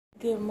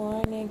Good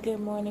morning, good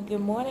morning,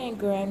 good morning,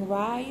 Grand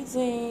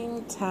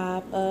Rising,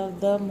 top of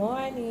the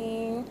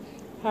morning.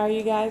 How are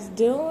you guys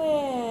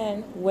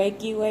doing?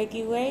 Wakey,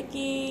 wakey,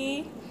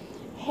 wakey.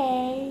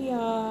 Hey,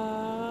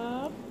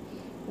 y'all.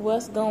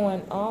 What's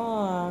going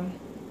on?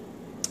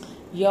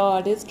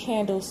 Y'all, this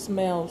candle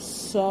smells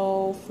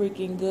so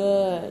freaking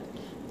good.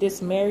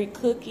 This Mary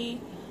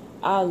cookie,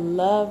 I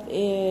love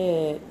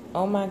it.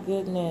 Oh my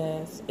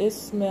goodness. It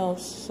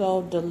smells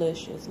so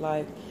delicious.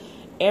 Like,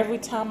 every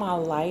time I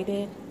light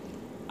it,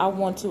 I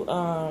want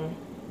to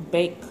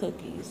bake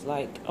cookies.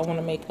 Like, I want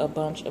to make a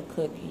bunch of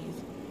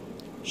cookies.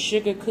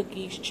 Sugar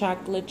cookies,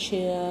 chocolate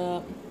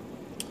chip,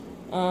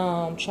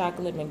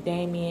 chocolate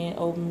macadamia,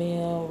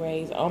 oatmeal,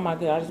 raisin. Oh my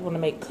god, I just want to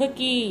make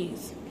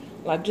cookies.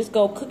 Like, just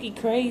go cookie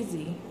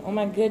crazy. Oh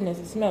my goodness,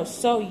 it smells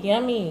so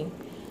yummy.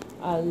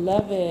 I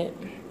love it.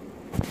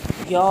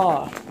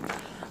 Y'all,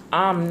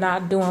 I'm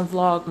not doing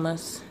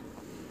Vlogmas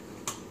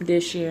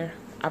this year.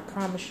 I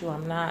promise you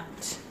I'm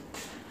not.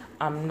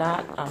 I'm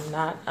not.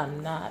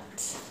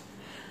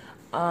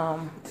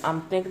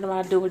 I'm thinking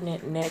about doing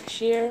it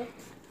next year,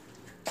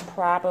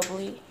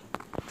 probably.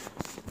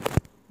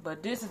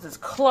 But this is as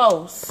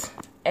close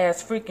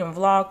as freaking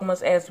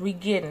Vlogmas as we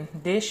getting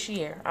this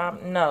year.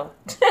 No.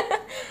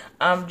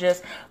 I'm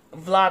just,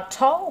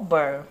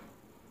 Vlogtober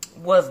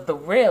was the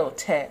real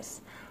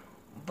test.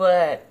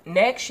 But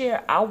next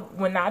year,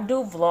 when I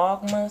do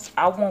Vlogmas,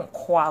 I want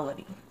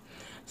quality.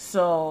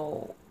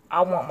 So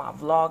I want my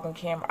vlogging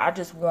camera.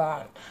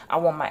 I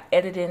want my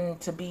editing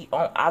to be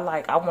on. I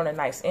want a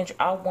nice intro.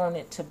 I want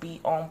it to be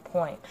on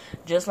point.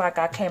 Just like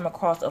I came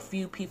across a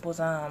few people's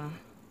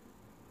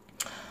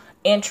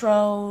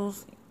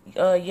intros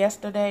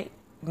yesterday.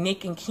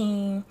 Nick and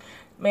King,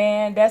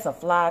 man, that's a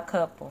fly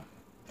couple.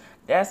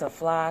 That's a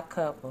fly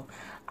couple.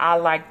 I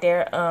like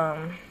their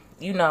I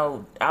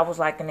was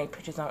liking their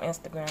pictures on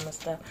Instagram and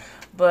stuff.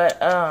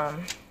 But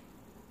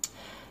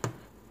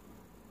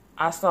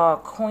I saw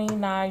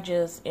Queen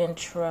Niger's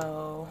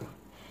intro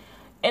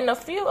and a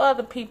few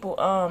other people,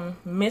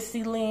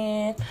 Missy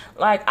Lynn.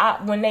 Like,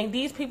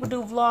 these people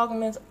do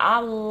Vlogmas,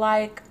 I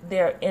like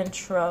their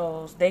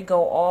intros. They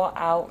go all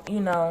out,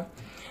 And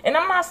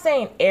I'm not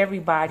saying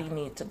everybody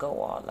needs to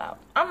go all out.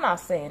 I'm not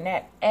saying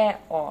that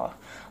at all.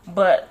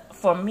 But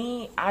for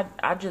me,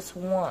 I just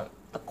want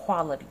the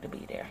quality to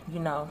be there,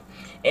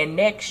 And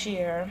next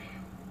year,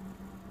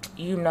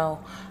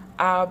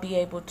 I'll be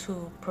able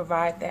to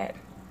provide that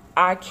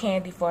eye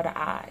candy for the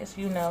eyes,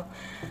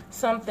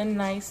 something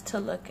nice to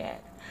look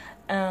at.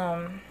 Put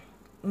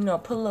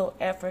a little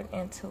effort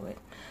into it,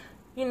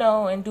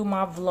 and do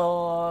my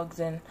vlogs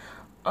and,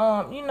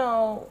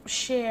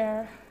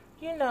 share,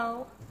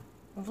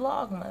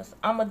 Vlogmas.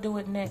 I'm going to do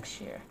it next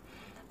year.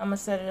 I'm going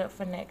to set it up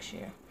for next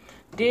year.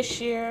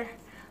 This year,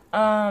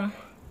 I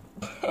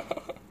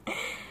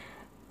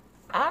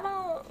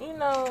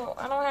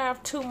don't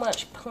have too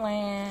much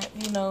planned,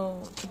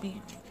 to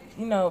be,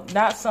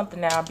 not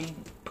something that I'll be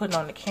putting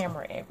on the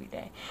camera every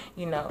day,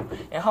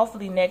 and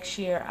hopefully next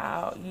year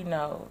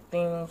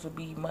things will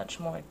be much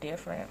more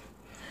different.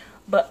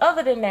 But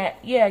other than that,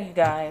 yeah, you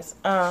guys,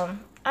 I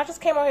just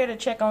came out here to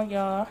check on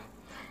y'all.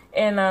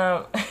 And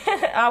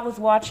I was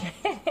watching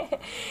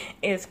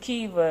it's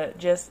Kiva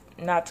just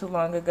not too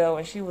long ago,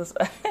 and she was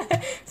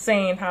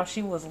saying how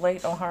she was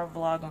late on her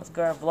Vlogmas.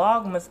 Girl,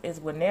 Vlogmas is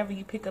whenever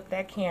you pick up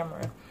that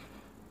camera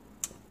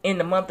in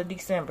the month of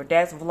December.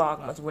 That's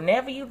Vlogmas.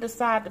 Whenever you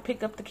decide to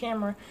pick up the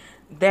camera,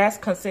 that's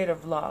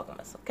considered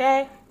Vlogmas,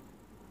 okay?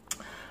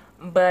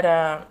 But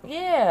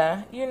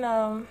yeah,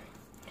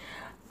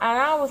 and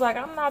I was like,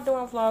 I'm not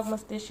doing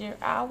Vlogmas this year.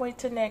 I'll wait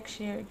till next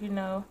year,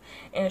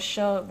 and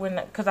show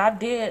because I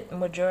did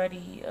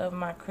majority of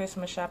my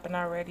Christmas shopping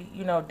already.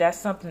 That's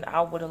something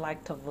I would have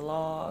liked to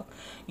vlog,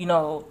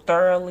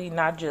 thoroughly,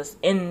 not just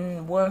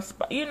in one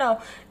spot.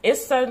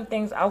 It's certain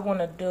things I want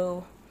to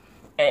do,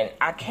 and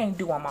I can't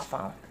do on my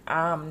phone.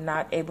 I'm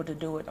not able to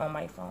do it on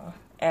my phone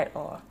at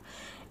all,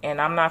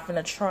 and I'm not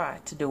gonna try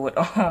to do it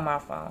on my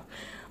phone.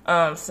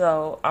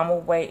 So I'm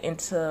gonna wait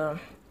until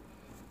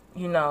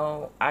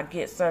I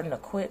get certain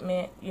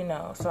equipment,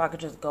 so I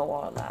could just go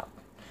all out.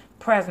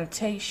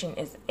 Presentation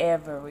is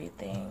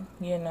everything,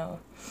 and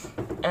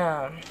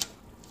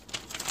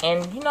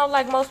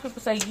like most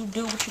people say, you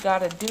do what you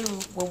gotta do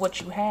with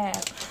what you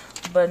have.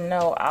 But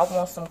no, I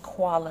want some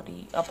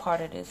quality a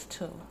part of this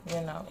too,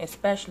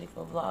 especially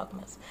for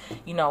Vlogmas.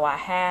 I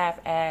have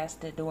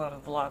asked to do it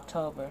in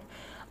Vlogtober.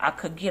 I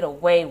could get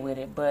away with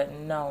it, but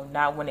no,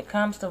 not when it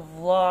comes to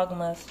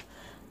Vlogmas.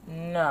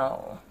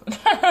 No.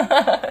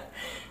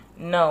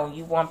 No,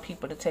 you want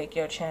people to take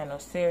your channel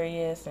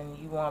serious, and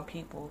you want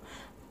people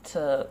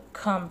to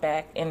come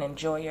back and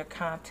enjoy your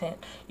content.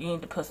 You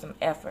need to put some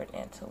effort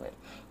into it,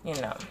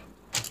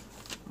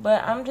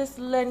 But I'm just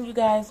letting you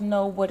guys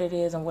know what it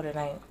is and what it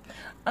ain't.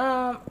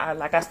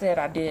 Like I said,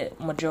 I did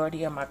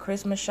majority of my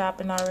Christmas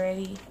shopping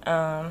already.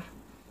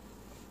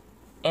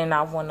 And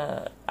I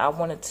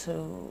wanted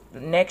to,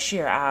 next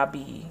year I'll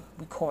be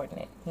recording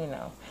it,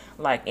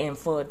 like in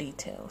full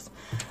details.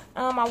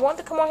 I wanted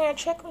to come on here and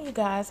check on you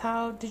guys.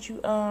 How did you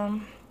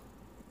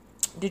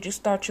Did you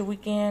start your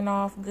weekend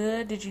off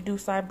good? Did you do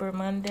Cyber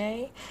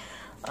Monday?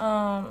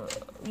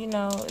 You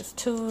know, it's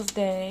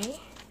Tuesday.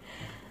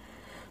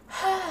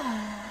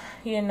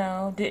 You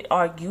know,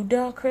 are you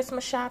done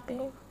Christmas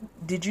shopping?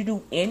 Did you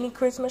do any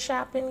Christmas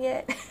shopping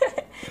yet?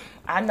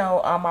 I know,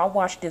 I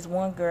watched this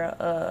one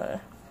girl,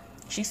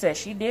 she said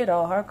she did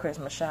all her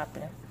Christmas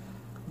shopping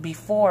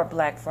before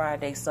Black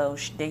Friday, so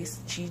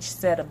she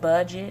set a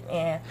budget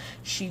and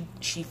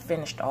she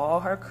finished all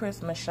her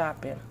Christmas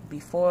shopping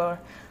before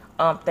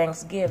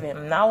Thanksgiving.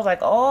 And I was like,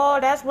 oh,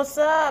 that's what's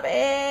up.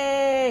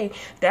 Hey,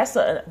 that's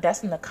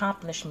an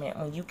accomplishment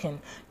when you can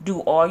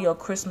do all your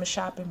Christmas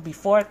shopping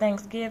before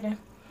Thanksgiving.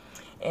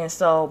 And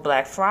so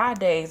Black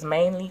Friday is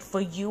mainly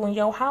for you and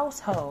your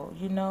household,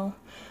 you know,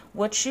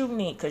 what you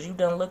need, because you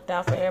done looked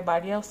out for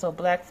everybody else. So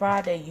Black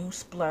Friday, you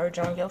splurge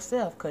on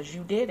yourself because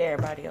you did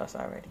everybody else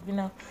already, you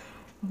know.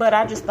 But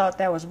I just thought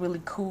that was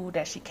really cool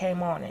that she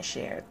came on and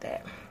shared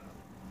that.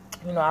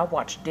 You know, I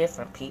watch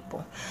different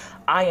people.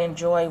 I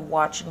enjoy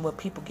watching what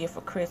people get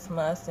for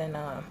Christmas and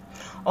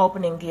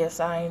opening gifts.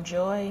 I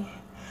enjoy,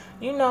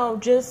 you know,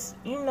 just,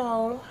 you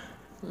know,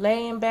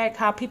 laying back,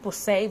 how people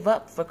save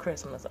up for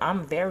Christmas.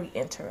 I'm very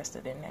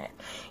interested in that.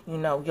 You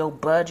know, your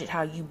budget,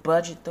 how you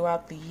budget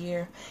throughout the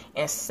year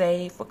and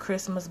save for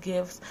Christmas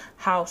gifts,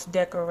 house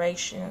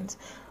decorations,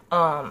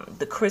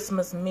 the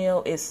Christmas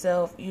meal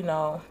itself. You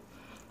know,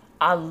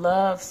 I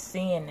love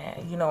seeing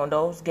that. You know, and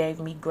those gave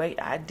me great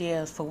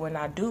ideas for when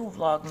I do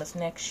Vlogmas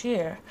next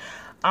year.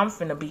 I'm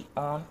finna be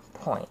on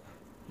point.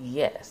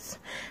 Yes.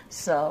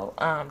 So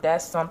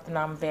that's something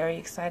I'm very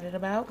excited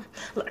about.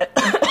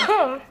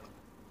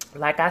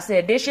 Like I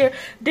said, this year,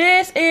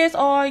 this is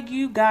all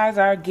you guys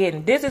are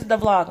getting. This is the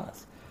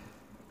Vlogmas.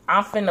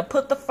 I'm finna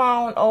put the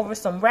phone over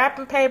some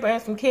wrapping paper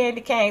and some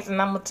candy canes,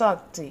 and I'm gonna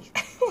talk to you.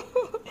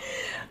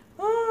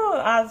 Ooh,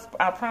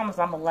 I promise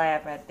I'm gonna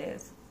laugh at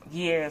this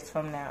years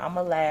from now. I'm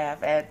gonna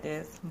laugh at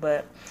this.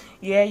 But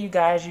yeah, you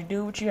guys, you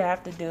do what you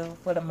have to do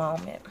for the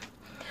moment.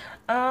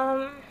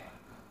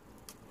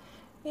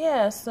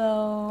 Yeah,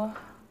 so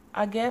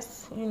I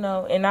guess, you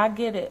know, and I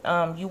get it.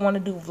 You want to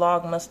do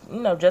Vlogmas, you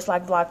know, just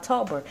like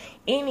Vlogtober.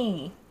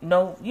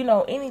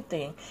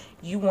 Anything.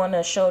 You want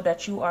to show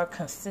that you are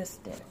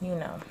consistent, you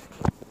know.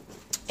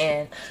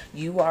 And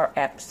you are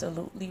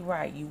absolutely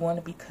right. You want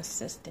to be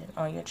consistent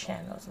on your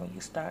channels when you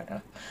start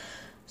them.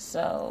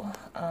 So,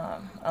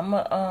 I'm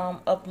going to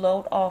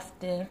upload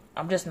often.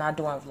 I'm just not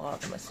doing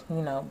Vlogmas,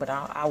 you know, but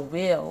I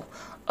will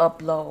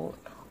upload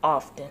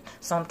often.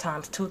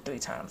 Sometimes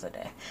 2-3 times a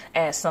day,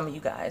 as some of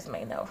you guys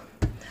may know.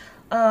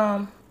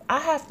 I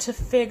have to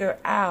figure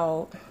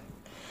out,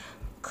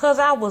 because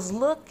I was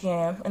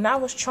looking and I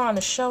was trying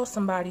to show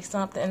somebody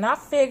something, and I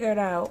figured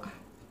out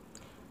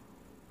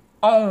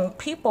on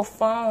people's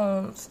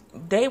phones,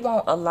 they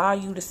won't allow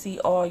you to see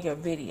all your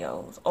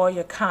videos, all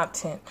your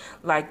content.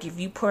 Like if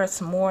you press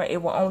more,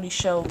 it will only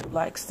show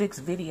like 6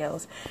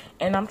 videos.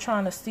 And I'm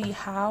trying to see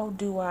how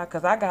do I,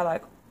 because I got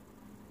like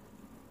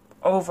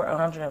over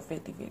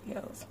 150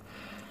 videos.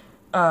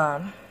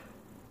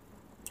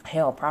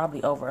 Hell,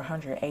 probably over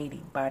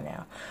 180 by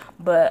now.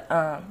 But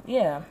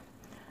yeah,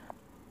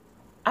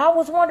 I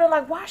was wondering,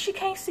 like, why she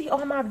can't see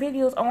all my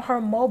videos on her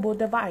mobile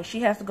device.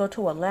 She has to go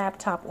to a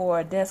laptop or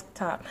a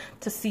desktop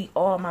to see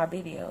all my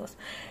videos.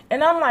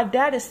 And I'm like,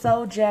 that is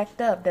so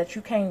jacked up that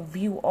you can't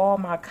view all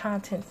my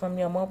content from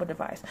your mobile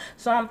device.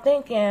 So I'm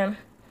thinking,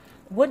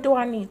 what do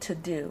I need to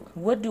do?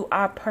 What do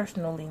I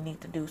personally need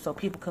to do so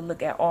people can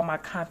look at all my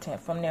content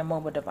from their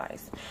mobile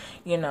device?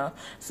 You know.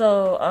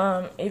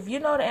 So if you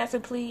know the answer,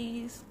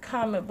 please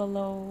comment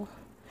below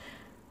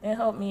and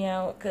help me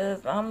out,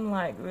 because I'm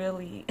like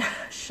really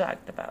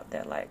shocked about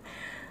that. Like,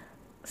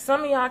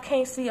 some of y'all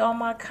can't see all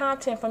my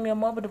content from your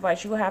mobile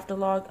device. You have to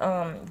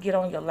get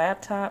on your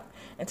laptop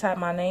and type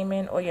my name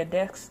in, or your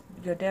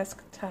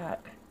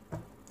desktop.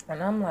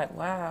 And I'm like,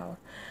 wow.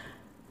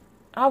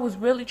 I was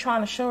really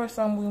trying to show her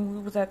something when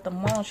we was at the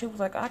mall. She was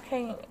like, I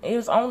can't. It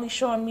was only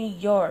showing me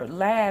your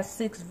last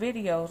 6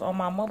 videos on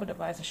my mobile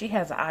device, and she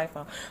has an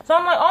iPhone. So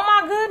I'm like,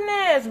 oh my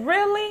goodness,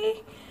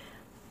 really?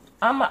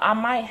 I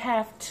might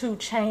have to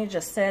change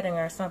a setting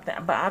or something,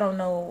 but I don't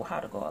know how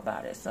to go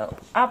about it. So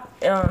I'll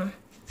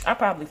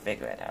probably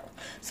figure it out.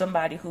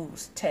 Somebody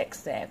who's tech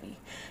savvy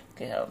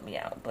can help me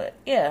out. But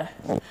yeah,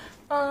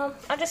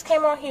 I just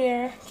came on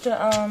here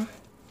to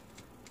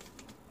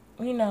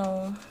you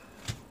know,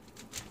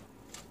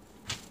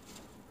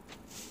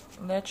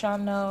 let y'all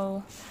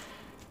know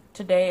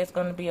today is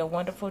going to be a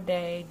wonderful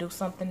day. Do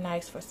something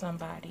nice for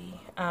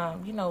somebody.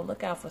 You know,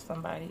 look out for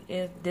somebody.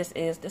 This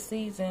is the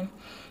season.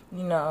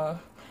 You know,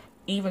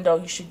 even though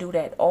you should do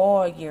that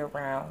all year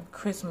round,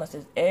 Christmas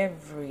is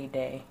every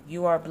day.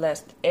 You are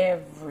blessed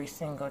every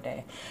single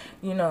day.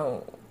 You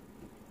know,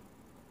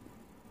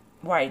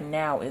 right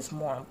now is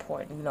more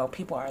important. You know,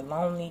 people are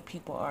lonely.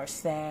 People are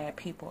sad.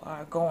 People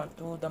are going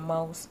through the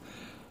most.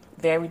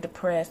 Very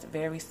depressed,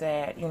 very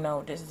sad. You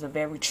know, this is a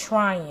very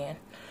trying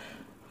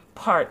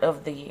part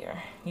of the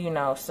year, you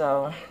know,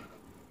 so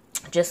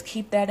just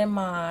keep that in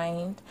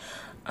mind.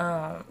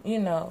 You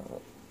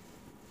know,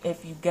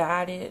 if you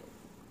got it,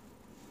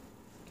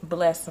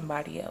 bless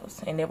somebody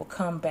else, and it will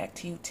come back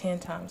to you 10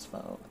 times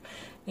fold.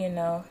 You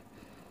know,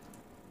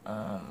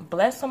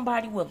 bless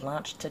somebody with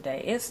lunch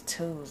today. It's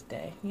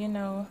Tuesday, you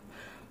know.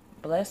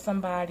 Bless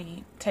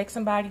somebody, take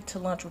somebody to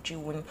lunch with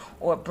you,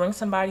 or bring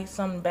somebody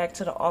something back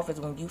to the office.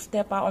 When you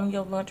step out on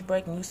your lunch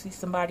break and you see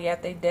somebody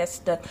at their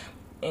desk stuck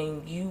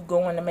and you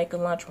going to make a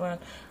lunch run,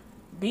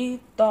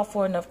 be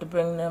thoughtful enough to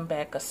bring them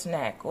back a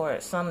snack or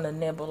something to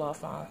nibble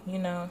off on, you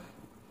know.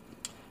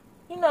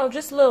 You know,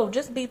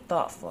 just be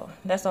thoughtful.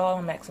 That's all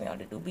I'm asking y'all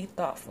to do. Be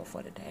thoughtful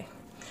for the day.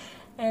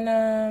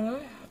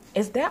 And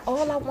is that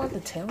all I want to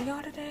tell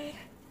y'all today?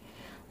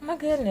 My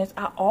goodness,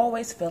 I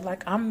always feel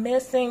like I'm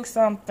missing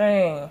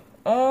something.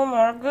 Oh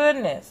my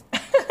goodness.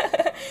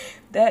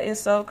 That is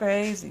so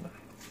crazy.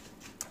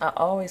 I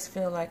always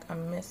feel like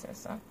I'm missing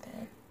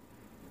something.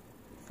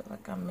 I feel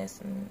like I'm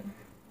missing.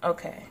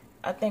 Okay.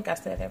 I think I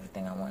said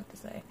everything I wanted to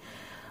say.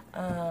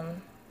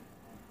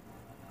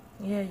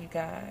 Yeah, you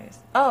guys.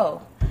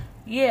 Oh,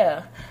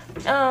 yeah.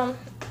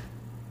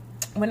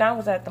 When I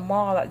was at the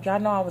mall, y'all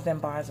know I was in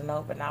Barnes &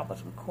 Noble and I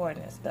was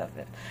recording and stuff.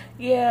 And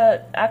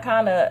yeah, I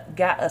kind of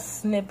got a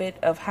snippet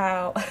of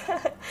how,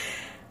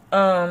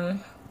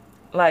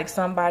 like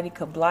somebody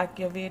could block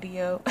your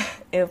video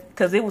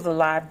because it was a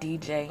live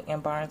DJ in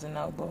Barnes &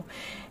 Noble.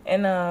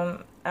 And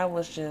I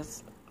was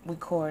just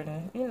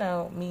recording, you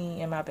know,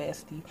 me and my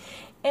bestie.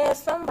 And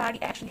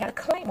somebody actually had a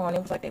claim on it.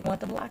 It was like they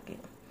wanted to block it.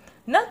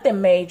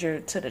 Nothing major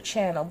to the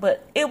channel,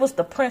 but it was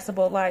the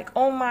principle, like,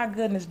 oh my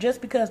goodness,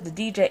 just because the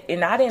DJ,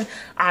 and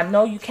I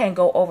know you can't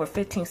go over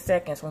 15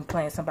 seconds when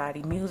playing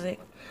somebody's music,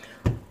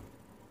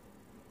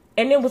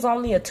 and it was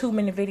only a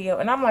 2-minute video,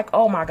 and I'm like,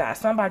 oh my God,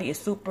 somebody is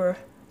super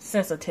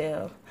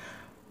sensitive.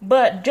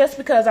 But just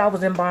because I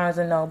was in Barnes &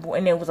 Noble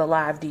and it was a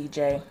live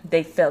DJ,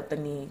 they felt the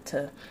need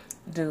to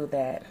do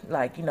that,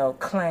 like, you know,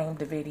 claim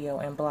the video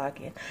and block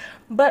it.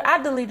 But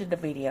I deleted the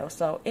video,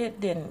 so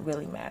it didn't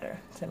really matter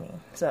to me.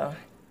 So,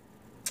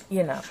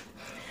 you know,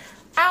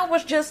 I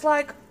was just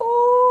like,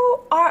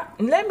 oh,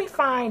 let me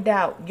find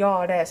out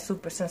y'all that's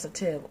super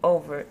sensitive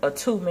over a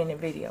 2-minute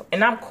video.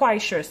 And I'm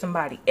quite sure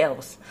somebody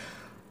else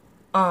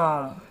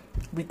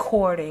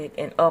recorded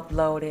and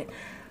uploaded.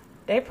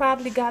 They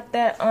probably got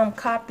that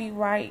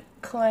copyright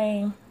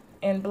claim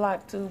and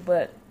blocked too.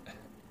 But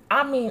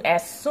I mean,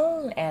 as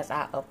soon as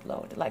I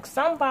uploaded, like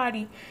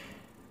somebody,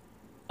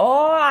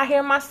 oh, I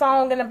hear my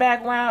song in the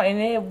background and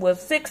it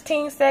was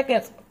 16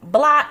 seconds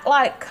blocked.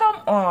 Like, come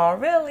on,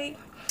 really?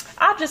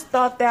 I just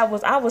thought that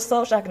was, I was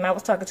so shocked. And I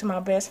was talking to my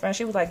best friend.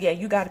 She was like, yeah,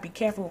 you got to be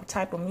careful what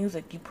type of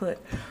music you put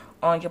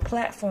on your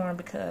platform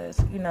because,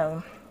 you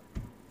know,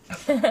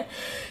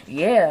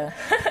 yeah.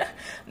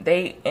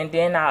 And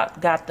then I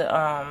got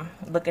the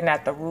looking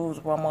at the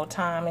rules one more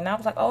time, and I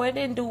was like, oh, it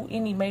didn't do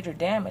any major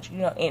damage, you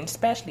know, and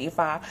especially if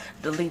I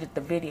deleted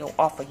the video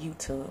off of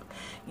YouTube,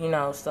 you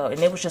know. So,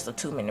 and it was just a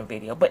 2-minute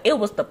video, but it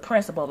was the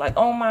principle, like,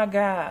 oh my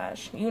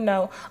gosh, you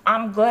know,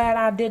 I'm glad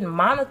I didn't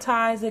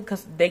monetize it,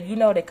 because they, you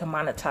know, they can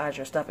monetize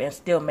your stuff and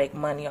still make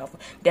money off of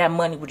that.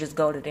 Money would just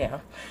go to them,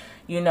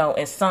 you know,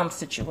 in some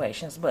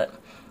situations. But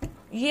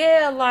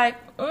yeah, like,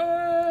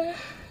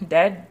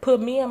 that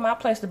put me in my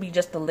place to be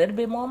just a little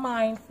bit more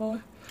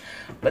mindful.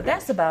 But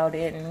that's about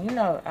it. And, you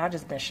know, I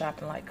just been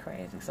shopping like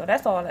crazy. So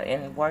that's all,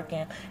 and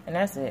working. And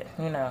that's it.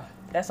 You know,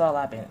 that's all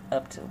I've been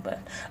up to. But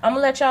I'm going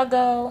to let y'all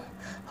go.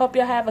 Hope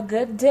y'all have a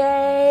good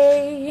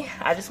day.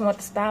 I just want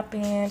to stop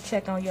in,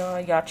 check on y'all.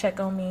 Y'all check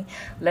on me.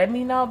 Let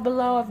me know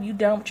below if you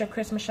done with your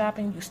Christmas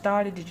shopping. You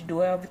started. Did you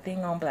do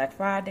everything on Black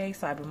Friday,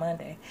 Cyber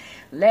Monday?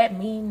 Let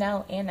me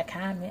know in the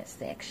comment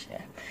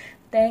section.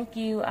 Thank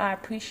you. I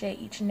appreciate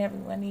each and every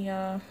one of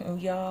y'all.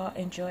 And y'all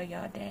enjoy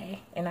y'all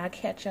day. And I'll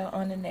catch y'all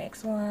on the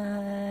next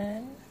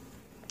one.